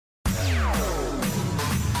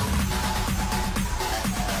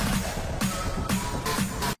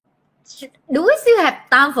Do we still have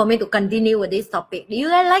time for me to continue with this topic? Do you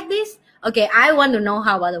guys like this? Okay, I want to know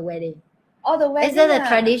how about the wedding. Oh, the wedding. Is it the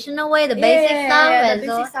traditional way, the basic stuff? Yeah, and the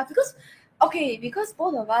basic stuff. Because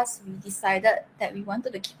both of us, we decided that we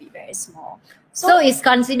wanted to keep it very small. So it's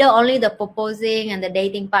considered only the proposing and the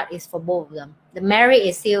dating part is for both of them. The marriage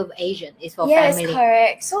is still Asian, it's for family. Yes,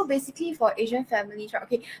 correct. So basically for Asian families, right?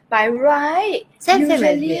 Okay, by right, same as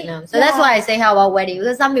Vietnam. So that's why I say how about wedding,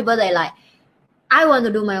 because some people they like, I want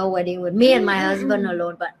to do my own wedding with me and my husband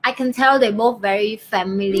alone, but I can tell they both very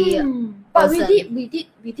family. But we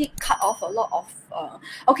did cut off a lot of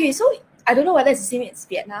okay, so I don't know whether it's the same in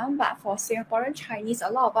Vietnam, but for Singaporean Chinese, a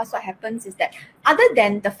lot of us, what happens is that other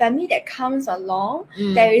than the family that comes along,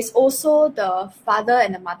 there is also the father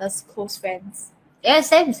and the mother's close friends. Yeah,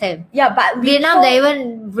 same. Yeah, but Vietnam, they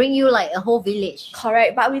even bring you like a whole village.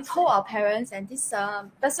 Correct, but we told our parents, and this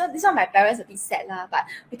one my parents a bit sad lah. But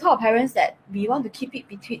we told our parents that we want to keep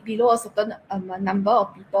it below a certain number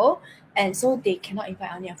of people, and so they cannot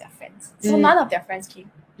invite any of their friends. So none of their friends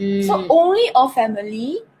came. So only all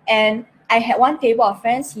family, and I had one table of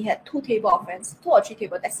friends. He had 2 table of friends, 2 or 3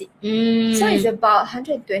 tables. That's it. So it's about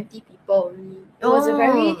 120 people only. It was a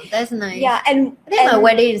very that's nice. Yeah, and I think my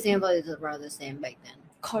wedding in Singapore is around the same back then.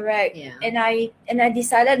 Correct. Yeah. And I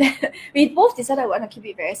decided that we both decided we want to keep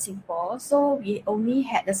it very simple. So we only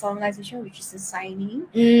had the solemnization, which is the signing,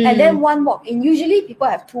 and then 1 walk-in. Usually people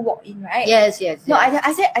have 2 walk-in, right? Yes. No,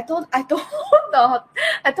 I told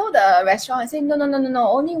the restaurant. I said no.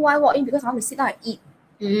 Only 1 walk-in because I want to sit down and eat.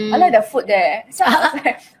 I like the food there. So I was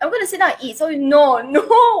like, I'm going to sit down and eat. So no,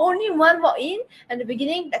 only 1 walk-in. At the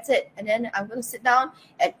beginning, that's it. And then I'm going to sit down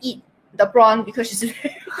and eat the prawn because she's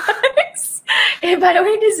very nice. And by the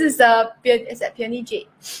way, this is at Peony Jade,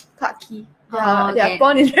 Clarke Quay. Their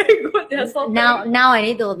prawn is very good. They're so now I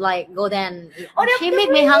need to like go there and eat. She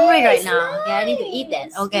make me hungry right now. Yeah, I need to eat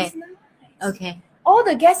that. Okay. Nice. Okay. All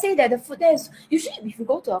the guests say that the food there is usually if you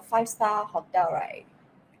go to a 5-star hotel, right?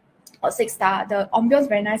 Or 6-star, the ambiance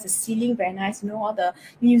very nice, the ceiling very nice, all the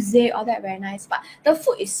music, all that very nice. But the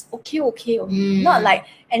food is okay only. Not like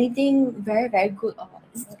anything very, very good.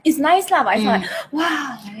 It's nice lah, but it's not like,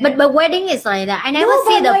 wow. But wedding is like that. I never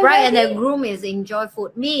see the bride and the groom is enjoy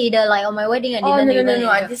food. Me either, like on my wedding I didn't even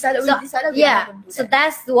enjoy. We decided so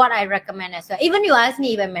that's what I recommend as well. Even you ask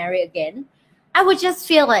me if I marry again, I would just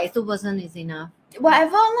feel like 2 person is enough.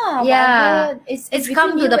 Whatever lah. Yeah, it's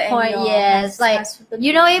come to the point. Yes, like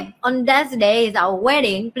if on that day is our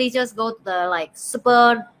wedding, please just go to the like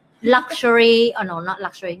super luxury. Oh no, not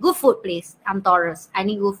luxury. Good food, please. I'm Taurus. I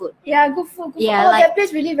need good food. Yeah, good food. Yeah, like, that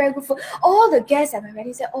place really very good food. All the guests at my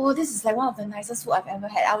wedding said, "Oh, this is like one of the nicest food I've ever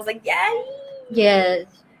had." I was like, "Yay!" Yes,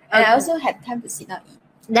 and I also had time to sit down and eat.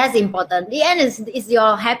 That's important. The end is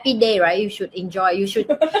your happy day, right? You should enjoy. You should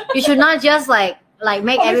not just like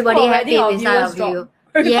make everybody happy inside of you.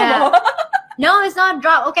 Yeah. No, it's not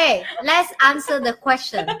drop. Okay, let's answer the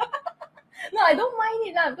question. No, I don't mind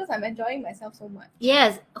it because I'm enjoying myself so much.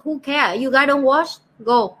 Yes, who cares? You guys don't watch?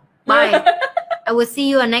 Go. Bye. I will see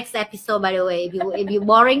you in next episode, by the way. If you're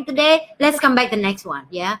boring today, let's come back the next one.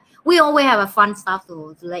 Yeah? We always have a fun stuff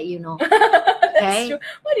to let you know. Okay? That's true.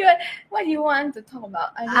 What do you want to talk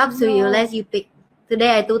about? Up to you. Let you pick.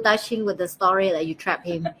 Today I too touching with the story that you trap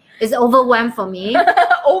him. It's overwhelmed for me.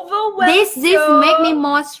 Overwhelmed. This make me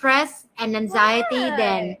more stress and anxiety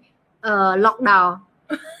than lockdown.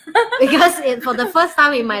 Because for the first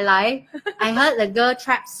time in my life, I heard the girl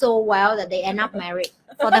trapped so well that they end up married.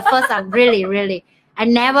 For the first time, really. I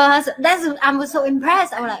never heard. I was so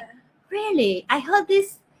impressed. I was like, really? I heard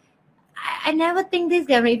this. I never think this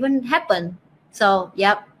can even happen. So,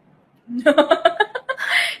 yep.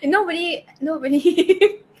 Nobody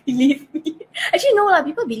believe me. Actually, no,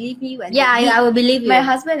 people believe me when I will believe you. My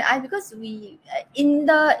husband and I, because we in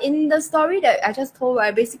the story that I just told,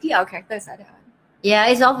 right, basically our character is like that. Yeah,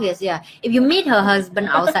 it's obvious. Yeah, if you meet her husband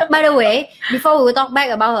outside. By the way, before we talk back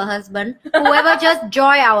about her husband, whoever just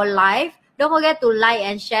joined our live, don't forget to like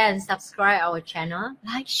and share and subscribe our channel.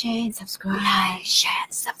 Like, share, and subscribe. Like, share,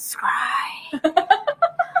 and subscribe.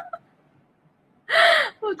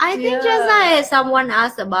 Oh, I think just like someone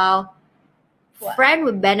asked about friend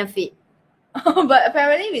with benefit. But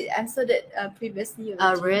apparently we answered it previously.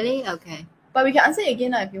 Really? Okay. But we can answer it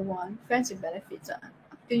again if you want. Friends with benefits. Up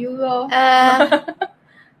to you, though.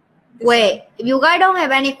 Wait, if you guys don't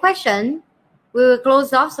have any question, we will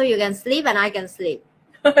close off so you can sleep and I can sleep.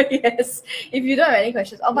 Yes. If you don't have any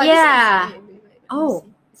questions. Oh, but yeah.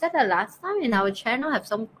 Is that the last time in our channel have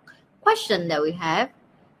some question that we have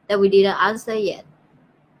that we didn't answer yet?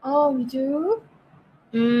 Oh, we do?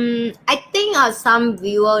 I think some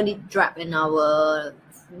viewer did drop in our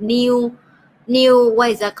new new,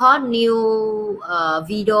 what is that called? New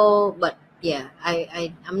video, but yeah,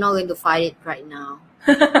 I'm not going to find it right now.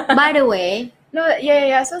 By the way, No,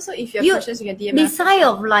 yeah. So if you have questions, you can DM us. beside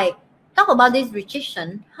of like talk about this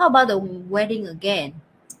restriction, how about the wedding again?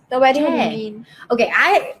 The wedding, Yeah. you mean? Okay,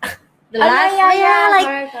 the Oh, last yeah,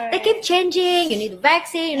 like correct. they keep changing. You need the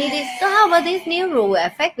vaccine, you need this. So how about this new rule will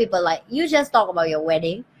affect people? Like you just talk about your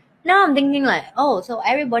wedding. Now I'm thinking like, oh, so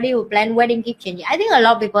everybody who plan wedding keep changing. I think a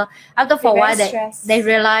lot of people after for a while they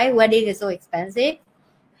realize wedding is so expensive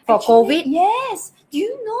for Actually, COVID. Yes. Do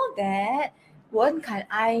you know that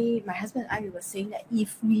my husband and I, we were saying that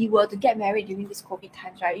if we were to get married during this COVID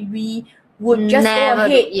times, right, we would just Never go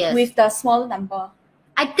ahead yes. with the smaller number.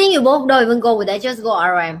 I think you both don't even go with that, just go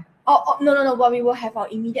RM. Oh no, but we will have our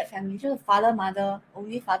immediate family, just father, mother,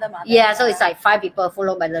 only father, mother. Yeah, so it's like 5 people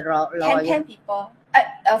followed by the law. 10 people.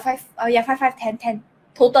 10.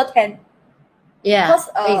 Total 10. Yeah, Because,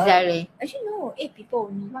 exactly. Actually no, 8 people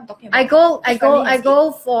only. What I'm talking about. I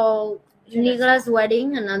go for Nicholas'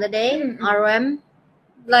 wedding another day, RM.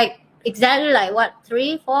 Like exactly like what,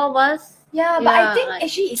 3-4 of us? Yeah, but I think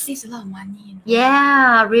actually it saves a lot of money. You know?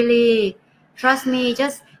 Yeah, really. Trust me,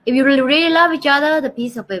 just if you really love each other, the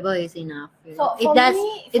piece of paper is enough. You know? For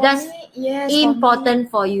me, yes, important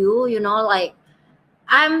for you, you know, like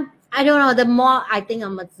I don't know, the more I think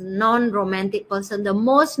I'm a non-romantic person, the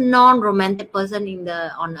most non-romantic person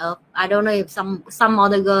on earth. I don't know if some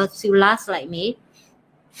other girls still last like me.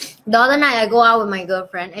 The other night I go out with my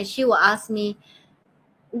girlfriend and she will ask me,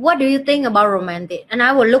 what do you think about romantic? And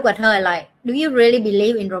I will look at her like, do you really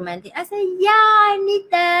believe in romantic? I say, yeah, I need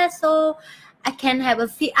that so I can have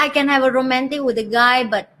a romantic with a guy,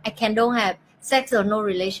 but I don't have sex or no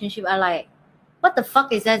relationship. I like, what the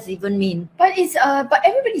fuck is that even mean? But it's but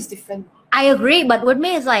everybody's different. I agree, but with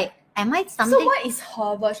me it's like, am I something? So what is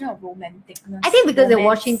her version of romanticness? I think because they're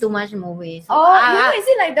watching too much movies. Is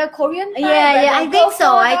it like the Korean type? Yeah, I think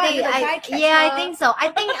so. I think so. I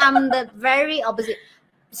think I'm the very opposite.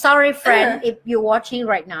 Sorry, friend, if you're watching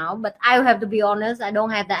right now, but I have to be honest, I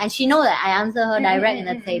don't have that. And she knows that I answer her direct in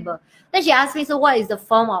the table. Then she asked me, so what is the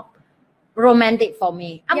form of romantic for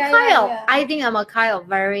me? I think I'm a kind of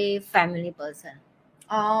very family person.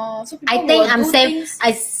 So I think I'm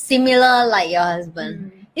similar like your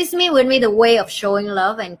husband. It's me with me the way of showing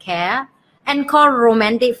love and care, and call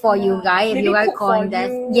romantic for you guys. If you guys calling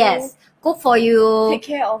that, yes, cook for you. Take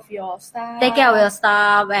care of your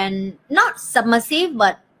stuff. And not submissive,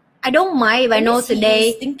 but I don't mind if I know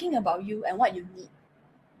today. Thinking about you and what you need.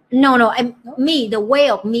 No. Me, the way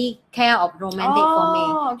of me care of romantic for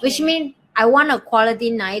me, which means I want a quality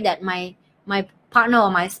night that my partner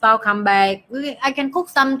or my spouse come back. I can cook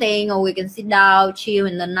something, or we can sit down, chill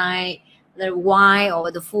in the night, the wine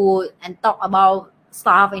or the food, and talk about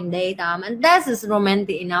stuff in daytime, and that is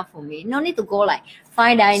romantic enough for me. No need to go like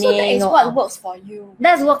fine dining. So that is what works for you.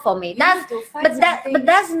 That's work for me. But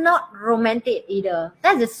that's not romantic either.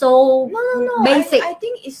 That's just so basic. I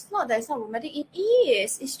think it's not that it's not romantic. It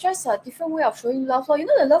is. It's just a different way of showing love. So you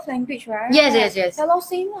know the love language, right? Yes.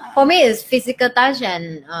 Same. For me, it's physical touch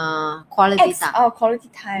and quality time. Quality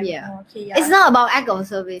time. Yeah. Okay, yeah. It's not about act of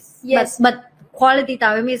service. Yes. But quality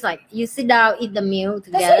time with me is like you sit down, eat the meal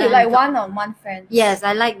together. That's why you like one-on-one friends. Yes,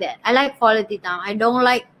 I like that. I like quality time. I don't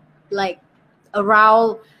like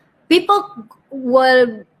around. People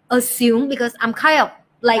will assume because I'm kind of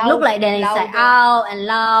like look like Denise, like out and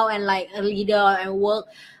loud and like a leader and work,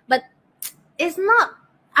 but it's not.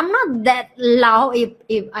 I'm not that loud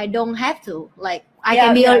if I don't have to. Like I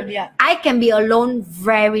can be alone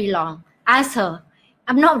very long. Ask her.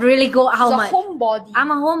 I'm not really go out much. Homebody.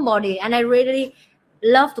 I'm a homebody, and I really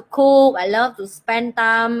love to cook. I love to spend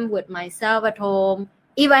time with myself at home.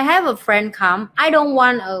 If I have a friend come, I don't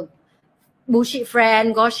want a bullshit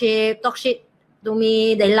friend, gossip, talk shit to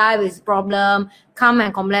me. Their life is problem. Come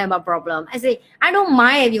and complain about problem. I say, I don't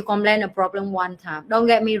mind if you complain a problem one time. Don't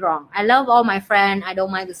get me wrong. I love all my friends. I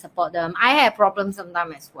don't mind to support them. I have problems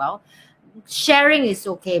sometimes as well. Sharing is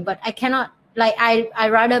okay, but I cannot, like, I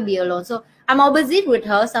rather be alone. So I'm opposite with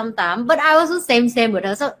her sometimes, but I also same with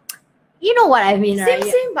her. So you know what I mean, right?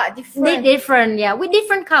 Same but different. They different, yeah. We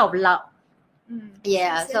different kind of love.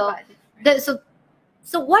 Yeah.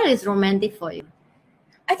 So what is romantic for you?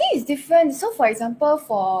 I think it's different. So for example,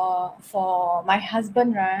 for my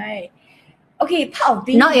husband, right? Okay, part of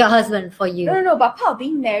being not your husband, for you. No, but part of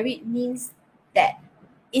being married means that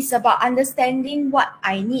it's about understanding what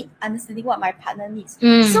I need, understanding what my partner needs.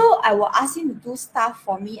 So I will ask him to do stuff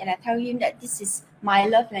for me, and I tell him that this is my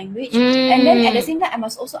love language. And then at the same time, I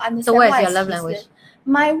must also understand. So what is your love language?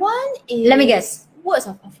 My one is, let me guess, words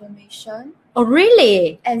of affirmation. Oh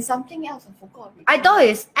really? And something else I forgot. I thought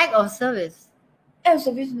it's act of service. Act of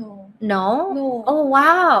service, no. No? No. Oh,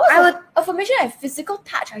 wow. What's I would... affirmation and physical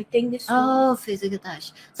touch, I think this Oh, physical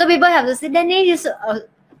touch. So people have to say, Denise,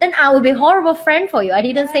 then I will be horrible friend for you. I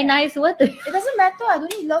didn't say nice word to you. It doesn't matter. I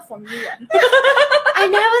don't need love from you. I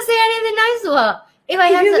never say anything nice to her. If I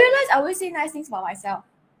have you to... realize, I always say nice things about myself.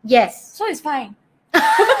 Yes. So it's fine.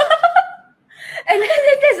 And then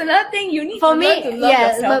there's another thing you need For to me, learn to love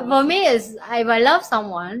yes, yourself. but for me is if I love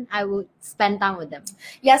someone, I would spend time with them.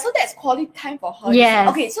 Yeah, so that's quality time for her. Yes.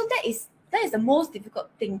 Okay, so that is the most difficult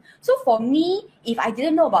thing. So for me, if I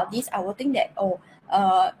didn't know about this, I would think that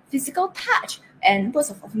physical touch and words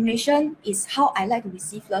of affirmation is how I like to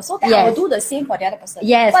receive love. So that I will do the same for the other person.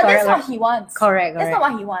 Yes, but correct, that's not he wants. Correct. That's not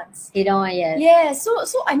what he wants. You don't want, yes. Yeah,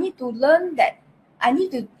 so I need to learn that. I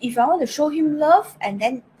need to, if I want to show him love and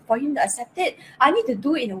then for him to accept it, I need to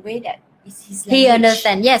do it in a way that is his language. He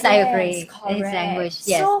understands. Yes, I agree. Correct. His language.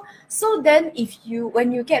 Yes. So then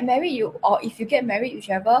when you get married, if you get married,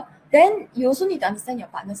 whichever, then you also need to understand your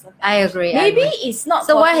partner's love. I agree. Maybe it's not.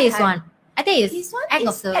 So what is one? I think it's his one act is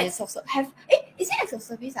of service. Is it acts of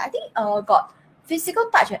service? I think got physical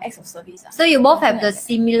touch and acts of service. So you both have the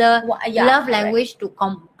similar love correct. language to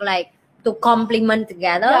complement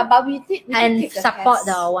together. Yeah, but we did and take the support test.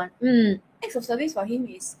 the one. Acts of service for him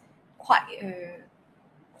is quite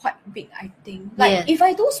big, I think. Like if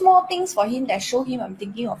I do small things for him that show him I'm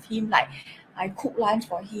thinking of him, like I cook lunch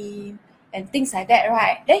for him and things like that,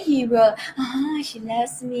 right? Then he will, she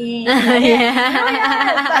loves me. Like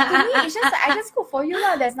but to me, it's just like I just cook for you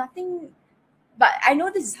lah. There's nothing. But I know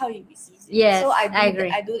this is how he receives it. Yes, so I agree.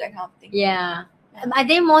 I do that kind of thing. Yeah. I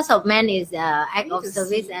think most of men is act of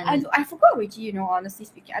service see. and I forgot which, honestly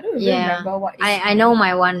speaking. I don't really remember what. I know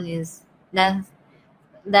my one is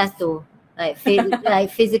that's two like like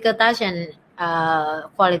physical touch and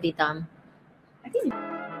quality time.